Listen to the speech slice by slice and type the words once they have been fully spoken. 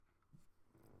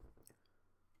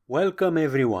Welcome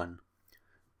everyone.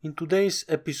 In today's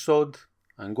episode,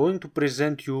 I'm going to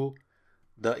present you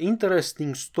the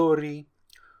interesting story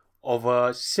of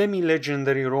a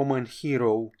semi-legendary Roman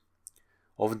hero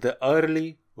of the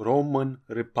early Roman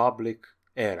Republic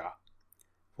era.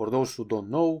 For those who don't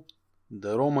know,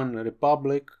 the Roman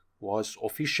Republic was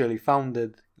officially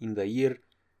founded in the year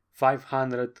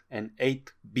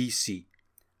 508 BC,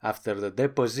 after the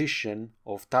deposition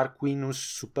of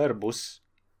Tarquinius Superbus,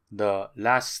 the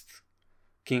last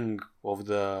king of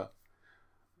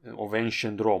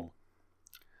ancient Rome,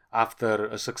 after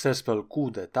a successful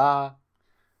coup d'etat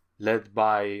led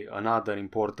by another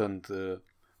important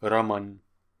Roman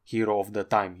hero of the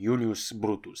time, Junius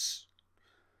Brutus.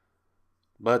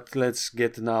 But let's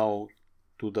get now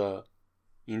to the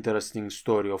interesting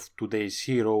story of today's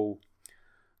hero,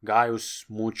 Gaius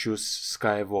Mucius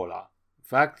Scaevola. In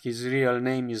fact, his real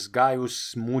name is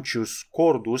Gaius Mucius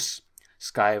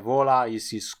Scaevola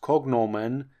is his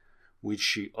cognomen, which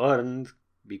he earned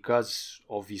because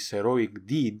of his heroic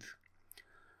deed,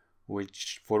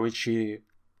 for which he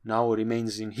now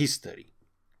remains in history.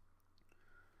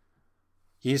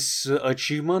 His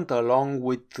achievement, along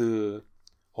with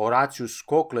Horatius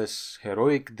Cocles'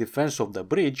 heroic defense of the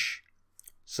bridge,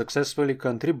 successfully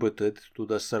contributed to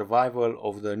the survival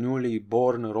of the newly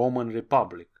born Roman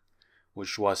Republic,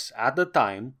 which was at the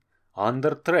time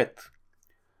under threat.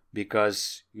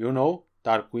 Because,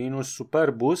 Tarquinius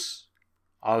Superbus,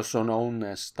 also known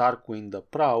as Tarquin the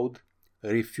Proud,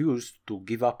 refused to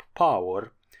give up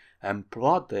power and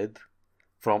plotted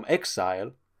from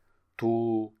exile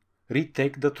to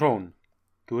retake the throne,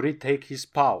 to retake his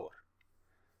power.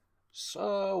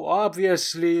 So,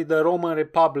 obviously, the Roman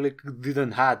Republic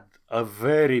didn't have a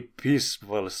very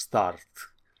peaceful start.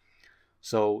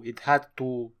 So, it had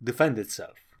to defend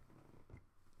itself.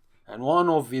 And one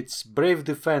of its brave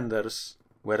defenders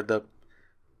were the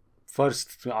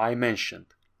first I mentioned,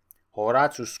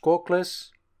 Horatius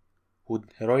Cocles, who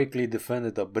heroically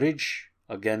defended a bridge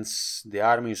against the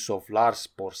armies of Lars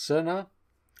Porsena,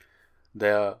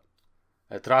 the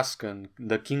Etruscan,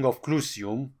 the king of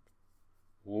Clusium,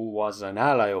 who was an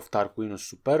ally of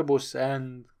Tarquinius Superbus,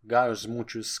 and Gaius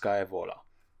Mucius Scaevola.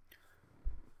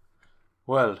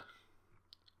 Well,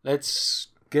 let's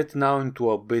get now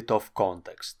into a bit of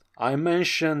context. I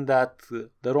mentioned that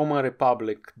the Roman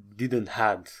Republic didn't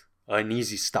have an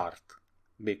easy start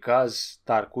because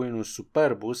Tarquinius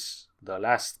Superbus, the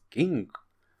last king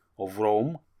of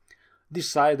Rome,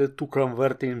 decided to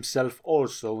convert himself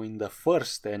also in the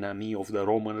first enemy of the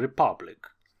Roman Republic.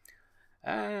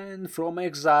 And from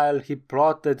exile he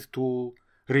plotted to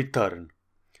return.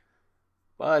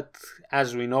 But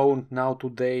as we know now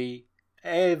today,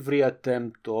 every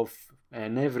attempt of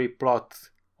and every plot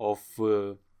of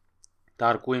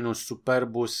Tarquinius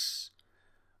Superbus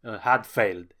had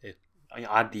failed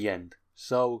at the end.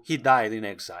 So he died in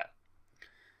exile.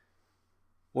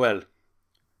 Well,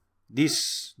 the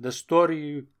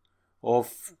story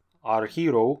of our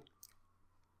hero,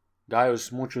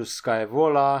 Gaius Mucius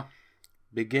Scaevola,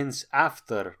 begins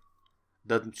after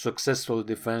the successful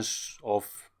defense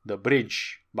of the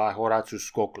bridge by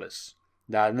Horatius Cocles.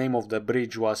 The name of the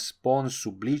bridge was Pons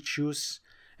Sublicius,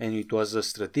 and it was a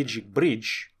strategic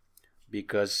bridge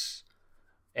because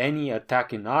any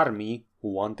attacking army who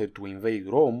wanted to invade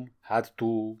Rome had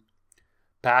to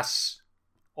pass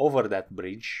over that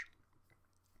bridge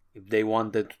if they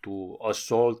wanted to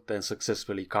assault and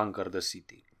successfully conquer the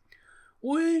city,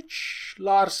 which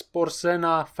Lars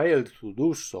Porsena failed to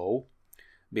do so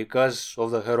because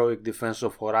of the heroic defense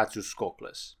of Horatius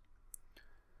Cocles.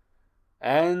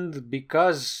 And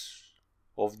because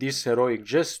of this heroic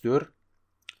gesture,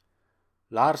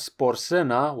 Lars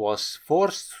Porsena was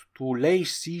forced to lay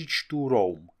siege to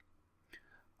Rome.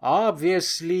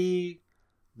 Obviously,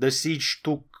 the siege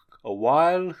took a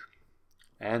while,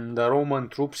 and the Roman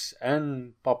troops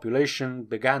and population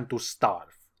began to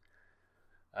starve.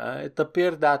 It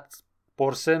appeared that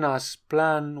Porsena's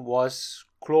plan was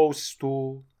close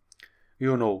to,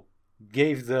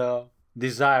 gave the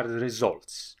desired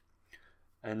results.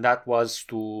 And that was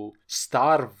to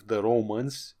starve the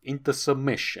Romans into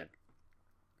submission.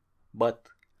 But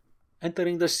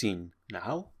entering the scene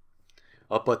now,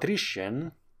 a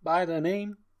patrician by the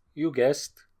name, you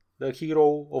guessed, the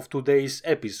hero of today's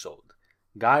episode,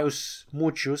 Gaius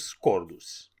Mucius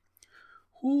Cordus,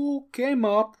 who came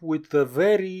up with a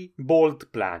very bold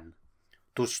plan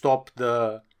to stop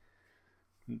the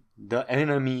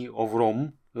enemy of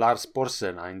Rome, Lars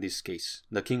Porsena in this case,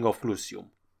 the king of Clusium.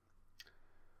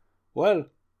 Well,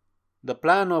 the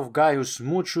plan of Gaius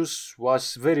Mucius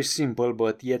was very simple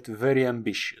but yet very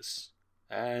ambitious.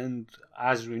 And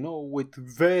as we know, with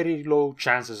very low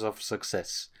chances of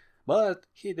success. But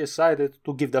he decided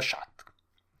to give the shot.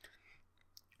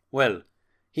 Well,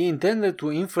 he intended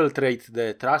to infiltrate the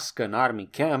Etruscan army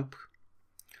camp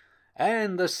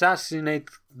and assassinate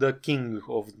the king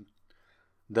of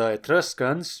the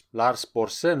Etruscans, Lars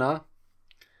Porsena,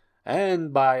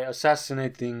 and by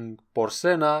assassinating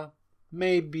Porsena,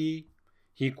 maybe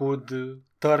he could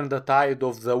turn the tide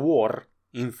of the war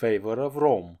in favor of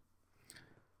Rome.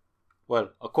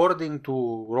 Well, according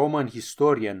to Roman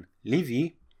historian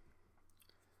Livy,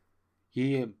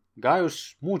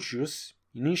 Gaius Mucius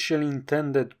initially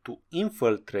intended to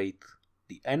infiltrate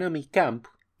the enemy camp,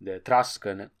 the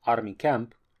Etruscan army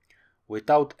camp,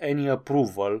 without any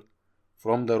approval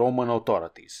from the Roman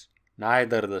authorities,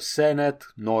 neither the Senate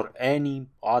nor any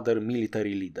other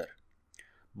military leader.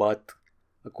 But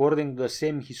according to the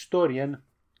same historian,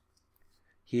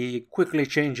 he quickly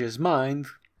changed his mind,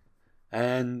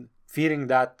 and fearing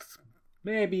that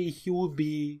maybe he would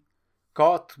be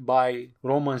caught by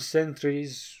Roman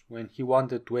sentries when he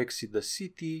wanted to exit the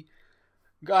city,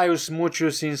 Gaius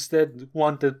Mucius instead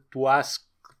wanted to ask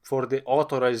for the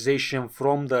authorization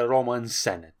from the Roman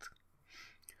Senate.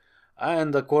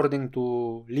 And according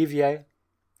to Livy,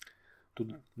 to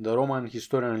the Roman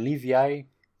historian Livy,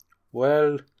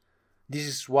 well, this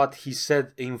is what he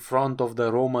said in front of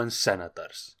the Roman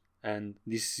senators. And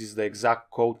this is the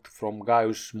exact quote from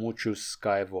Gaius Mucius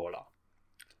Scaevola.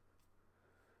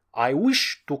 I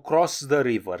wish to cross the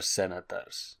river,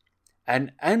 senators,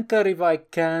 and enter if I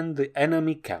can the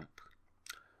enemy camp,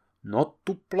 not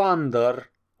to plunder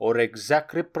or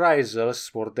exact reprisals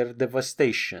for their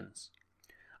devastations.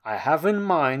 I have in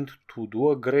mind to do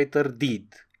a greater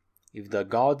deed, if the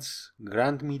gods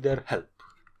grant me their help.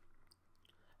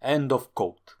 End of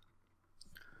quote.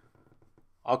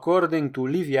 According to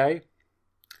Livy,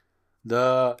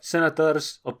 the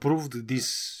senators approved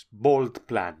this bold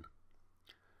plan.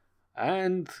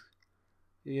 And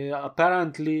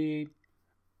apparently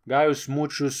Gaius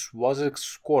Mucius was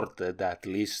escorted at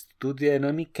least to the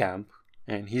enemy camp,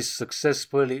 and he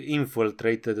successfully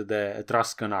infiltrated the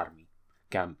Etruscan army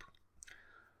camp.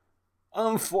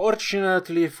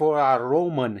 Unfortunately for our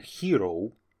Roman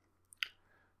hero,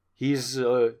 his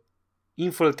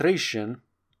infiltration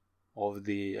of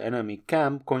the enemy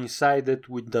camp coincided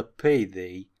with the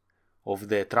payday of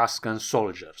the Etruscan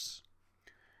soldiers.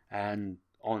 And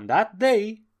on that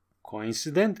day,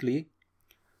 coincidentally,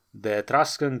 the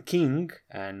Etruscan king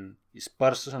and his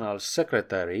personal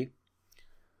secretary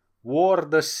wore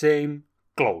the same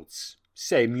clothes,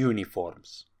 same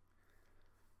uniforms.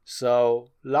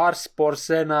 So Lars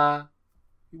Porsena,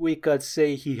 we could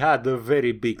say he had a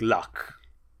very big luck.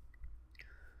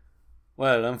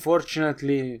 Well,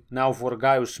 unfortunately now for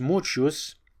Gaius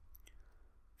Mucius,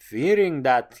 fearing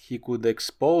that he could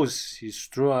expose his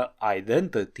true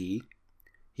identity,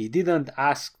 he didn't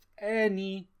ask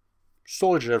any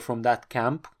soldier from that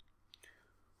camp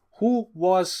who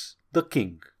was the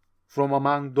king from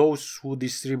among those who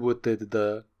distributed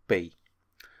the pay,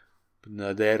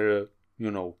 their,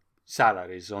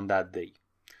 salaries on that day.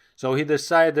 So he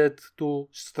decided to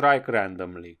strike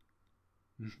randomly.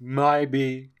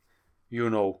 Maybe,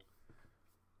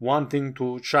 wanting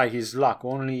to try his luck,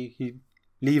 only he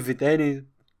leave it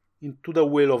into the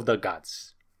will of the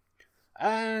gods.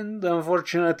 And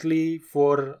unfortunately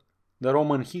for the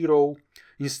Roman hero,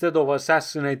 instead of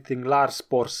assassinating Lars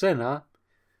Porsena,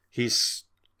 his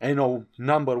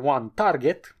number one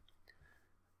target,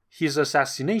 his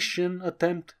assassination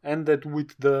attempt ended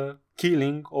with the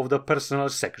killing of the personal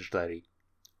secretary.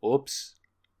 Oops,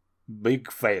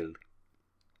 big fail.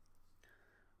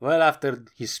 Well, after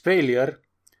his failure,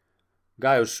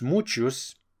 Gaius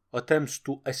Mucius attempts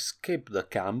to escape the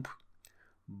camp,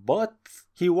 but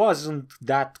he wasn't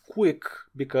that quick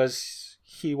because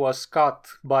he was caught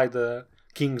by the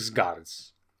king's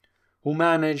guards, who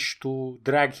managed to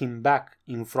drag him back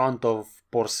in front of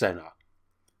Porsena.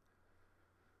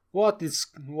 What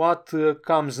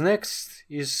comes next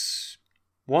is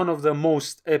one of the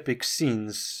most epic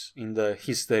scenes in the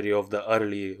history of the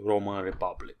early Roman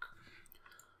Republic.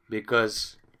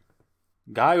 Because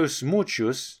Gaius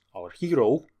Mucius, our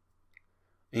hero,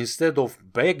 instead of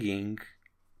begging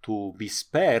to be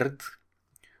spared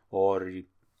or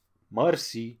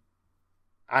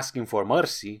asking for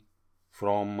mercy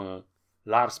from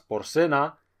Lars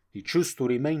Porsena, he chose to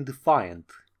remain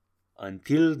defiant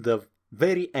until the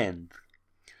very end.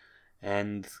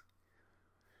 And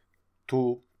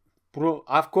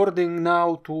according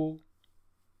now to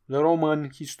the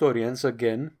Roman historians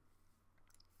again,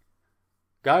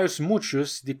 Gaius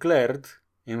Mucius declared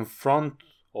in front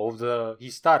of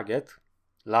his target,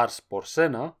 Lars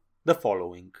Porsena, the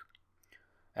following,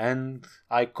 and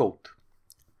I quote,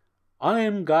 "I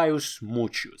am Gaius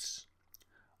Mucius,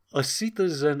 a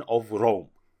citizen of Rome.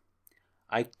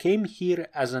 I came here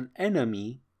as an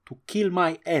enemy to kill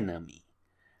my enemy,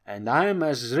 and I am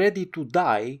as ready to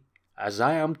die as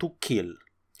I am to kill.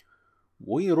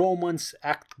 We Romans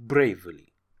act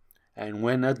bravely, and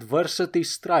when adversity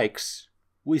strikes,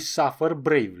 we suffer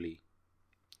bravely."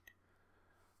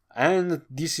 And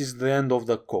this is the end of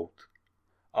the quote.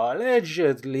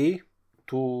 Allegedly,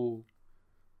 to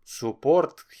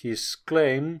support his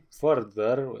claim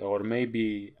further, or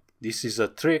maybe this is a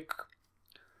trick,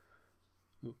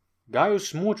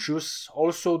 Gaius Mucius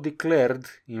also declared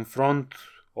in front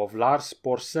of Lars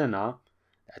Porsena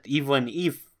that even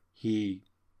if he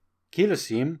kills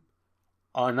him,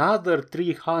 another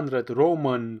 300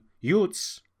 Roman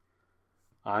youths,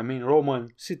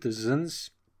 Roman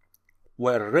citizens,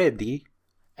 were ready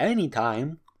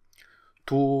anytime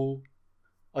to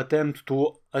attempt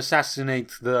to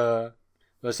assassinate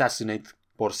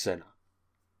Porsena.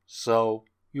 So,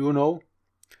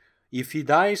 if he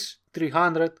dies,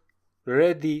 300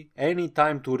 ready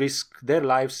anytime to risk their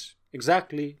lives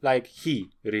exactly like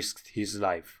he risked his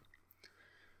life.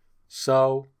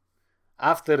 So,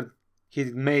 after he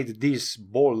made these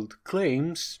bold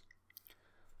claims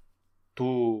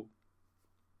to,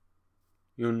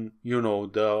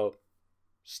 the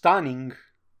stunning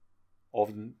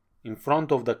in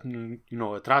front of the,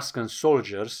 Etruscan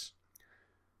soldiers,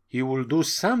 he will do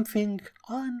something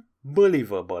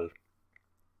unbelievable.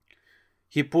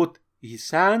 He put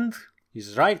his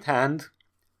right hand,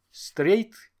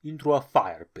 straight into a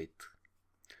fire pit.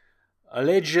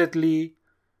 Allegedly,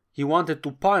 he wanted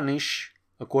to punish,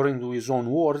 according to his own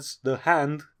words, the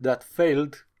hand that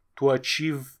failed to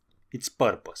achieve its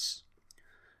purpose.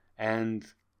 And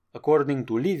according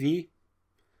to Livy,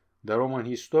 the Roman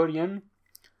historian,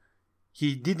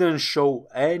 he didn't show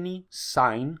any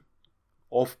sign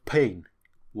of pain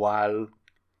while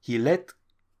he let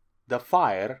the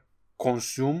fire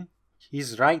consume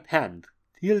his right hand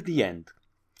till the end.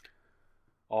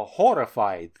 A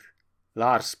horrified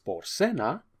Lars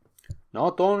Porsena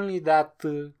not only that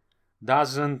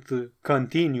doesn't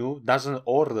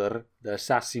order the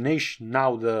assassination,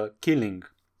 now the killing,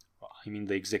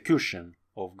 the execution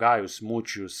of Gaius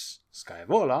Mucius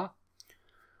Scaevola,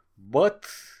 but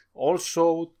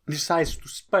also decides to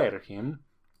spare him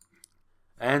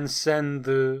and send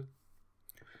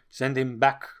him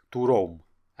back to Rome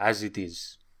as it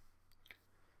is.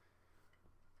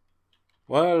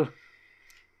 Well,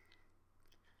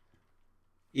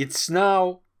 it's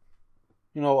now,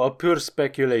 a pure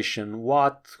speculation.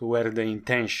 What were the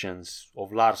intentions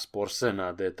of Lars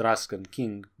Porsena, the Etruscan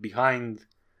king, behind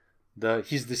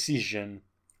his decision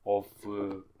of,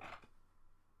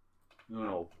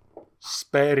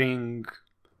 sparing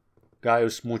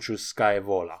Gaius Mucius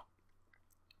Scaevola?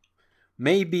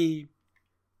 Maybe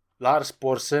Lars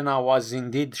Porsena was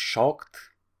indeed shocked,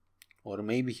 or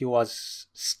maybe he was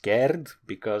scared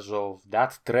because of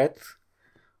that threat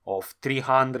of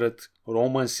 300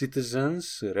 Roman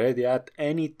citizens ready at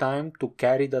any time to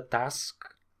carry the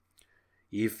task.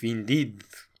 If indeed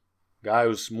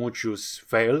Gaius Mucius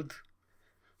failed,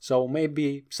 so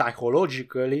maybe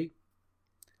psychologically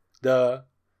the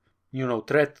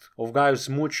threat of Gaius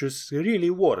Mucius really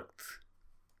worked.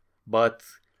 But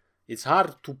it's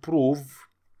hard to prove,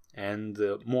 and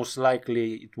most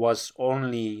likely it was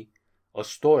only a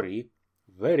story,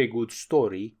 very good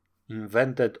story,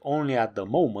 invented only at the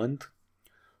moment,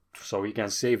 so he can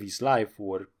save his life,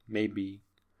 or maybe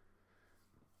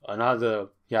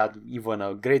he had even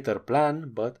a greater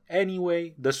plan. But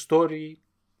anyway, the story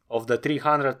of the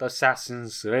 300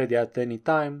 assassins ready at any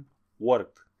time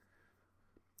worked.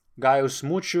 Gaius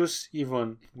Mucius,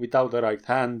 even without the right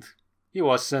hand, he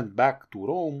was sent back to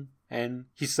Rome and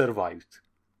he survived.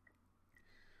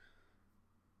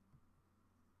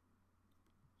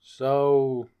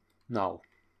 So, now,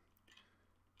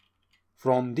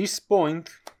 from this point,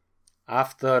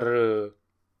 after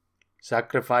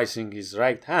sacrificing his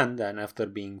right hand and after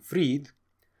being freed,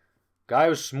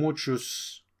 Gaius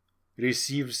Mucius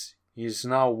receives his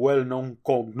now well-known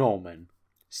cognomen,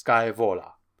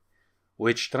 Scaevola,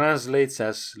 which translates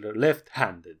as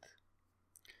left-handed.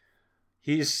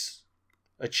 His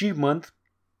achievement,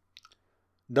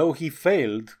 though he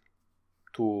failed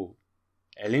to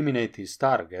eliminate his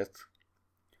target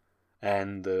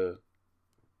and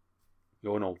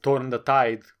turn the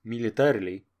tide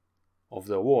militarily of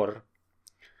the war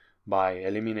by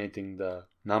eliminating the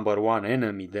number one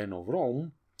enemy then of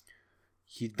Rome,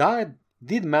 he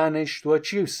did manage to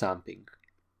achieve something: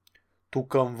 to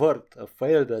convert a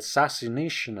failed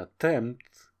assassination attempt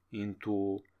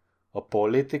into a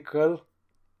political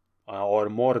or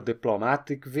more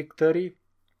diplomatic victory,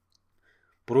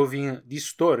 proving this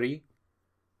story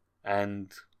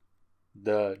and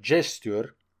the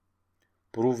gesture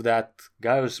prove that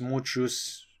Gaius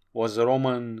Mucius was a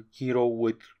Roman hero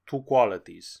with two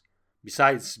qualities.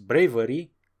 Besides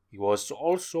bravery, he was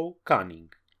also cunning.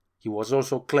 He was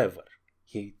also clever.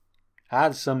 He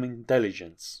had some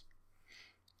intelligence.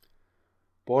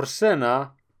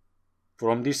 Porsena,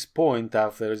 from this point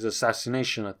after his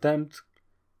assassination attempt,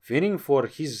 fearing for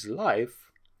his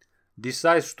life,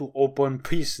 decides to open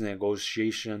peace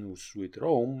negotiations with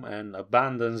Rome and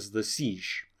abandons the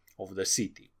siege of the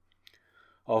city.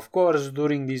 Of course,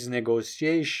 during these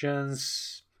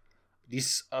negotiations,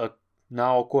 this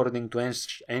now according to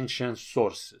ancient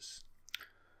sources,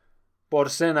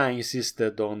 Porsena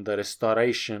insisted on the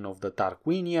restoration of the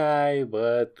Tarquinii,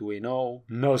 but we know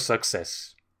no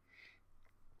success.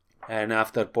 And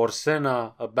after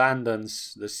Porsena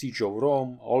abandons the siege of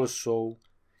Rome, also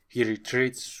he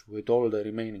retreats with all the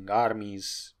remaining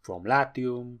armies from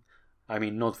Latium. I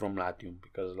mean, not from Latium,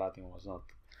 because Latium was not.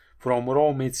 From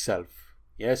Rome itself,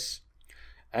 yes.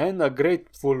 And a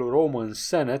grateful Roman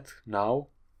Senate now,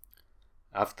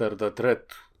 after the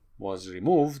threat was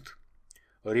removed,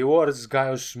 rewards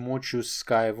Gaius Mucius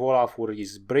Scaevola for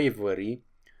his bravery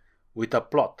with a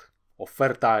plot of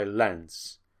fertile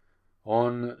lands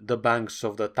on the banks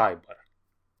of the Tiber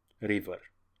River,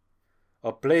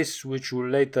 a place which will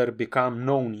later become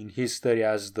known in history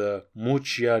as the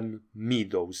Mucian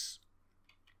Meadows.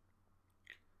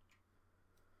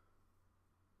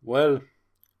 Well,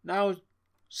 now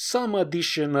some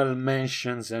additional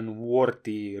mentions and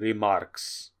worthy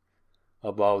remarks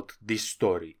about this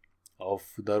story of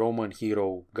the Roman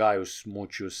hero Gaius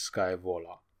Mucius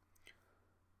Scaevola.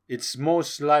 It's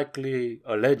most likely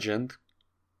a legend,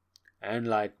 and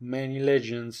like many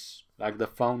legends, like the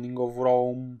founding of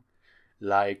Rome,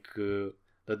 like the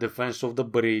defense of the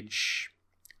bridge,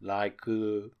 like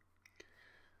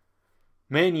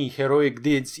many heroic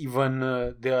deeds, even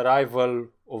the arrival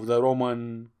of the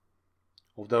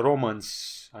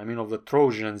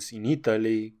Trojans in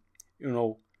Italy,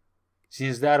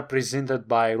 since they are presented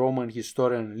by Roman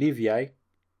historian Livii,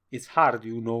 it's hard,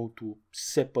 to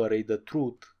separate the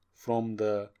truth from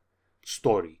the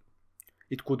story.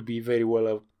 It could be very well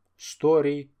a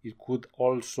story, it could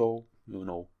also,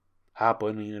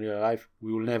 happen in real life.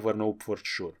 We will never know for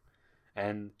sure.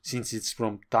 And since it's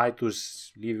from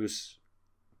Titus Livius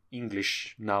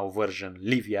English now version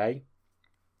Livii,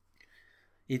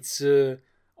 it's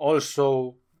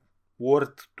also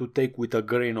worth to take with a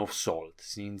grain of salt,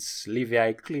 since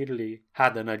Livii clearly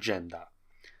had an agenda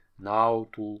now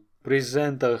to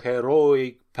present a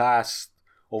heroic past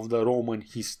of the Roman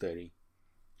history.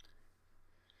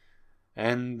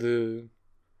 And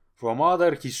from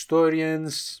other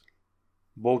historians,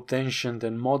 both ancient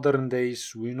and modern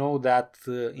days, we know that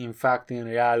in fact in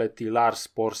reality Lars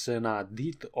Porsena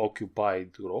did occupy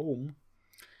Rome.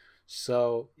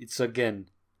 So it's again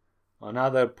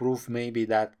another proof maybe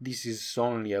that this is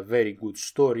only a very good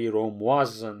story. Rome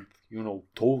wasn't,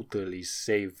 totally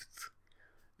saved.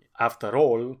 After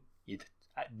all, it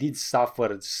did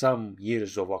suffer some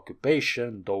years of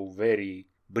occupation, though very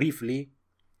briefly.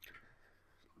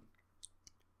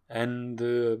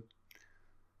 And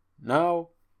now,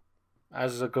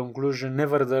 as a conclusion,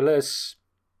 nevertheless,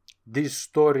 this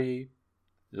story,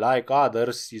 like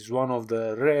others, is one of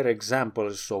the rare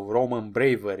examples of Roman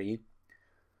bravery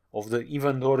of the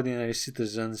even ordinary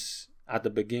citizens at the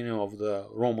beginning of the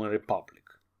Roman Republic.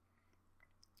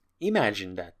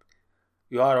 Imagine that.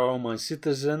 You are a Roman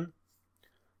citizen,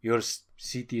 your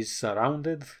city is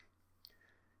surrounded,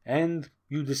 and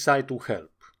you decide to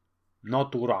help,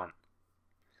 not to run,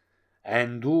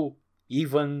 and do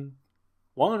even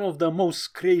one of the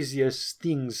most craziest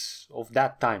things of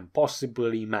that time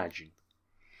possibly imagined.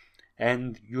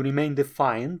 And you remain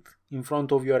defiant in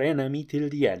front of your enemy till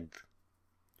the end.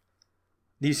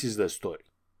 This is the story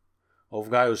of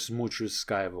Gaius Mucius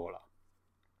Scaevola,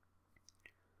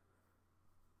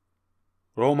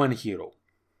 Roman hero.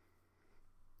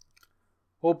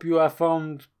 Hope you have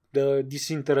found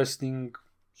this interesting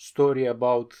story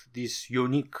about this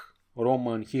unique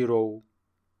Roman hero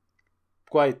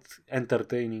quite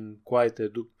entertaining, quite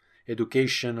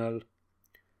educational.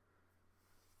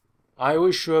 I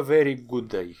wish you a very good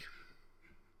day.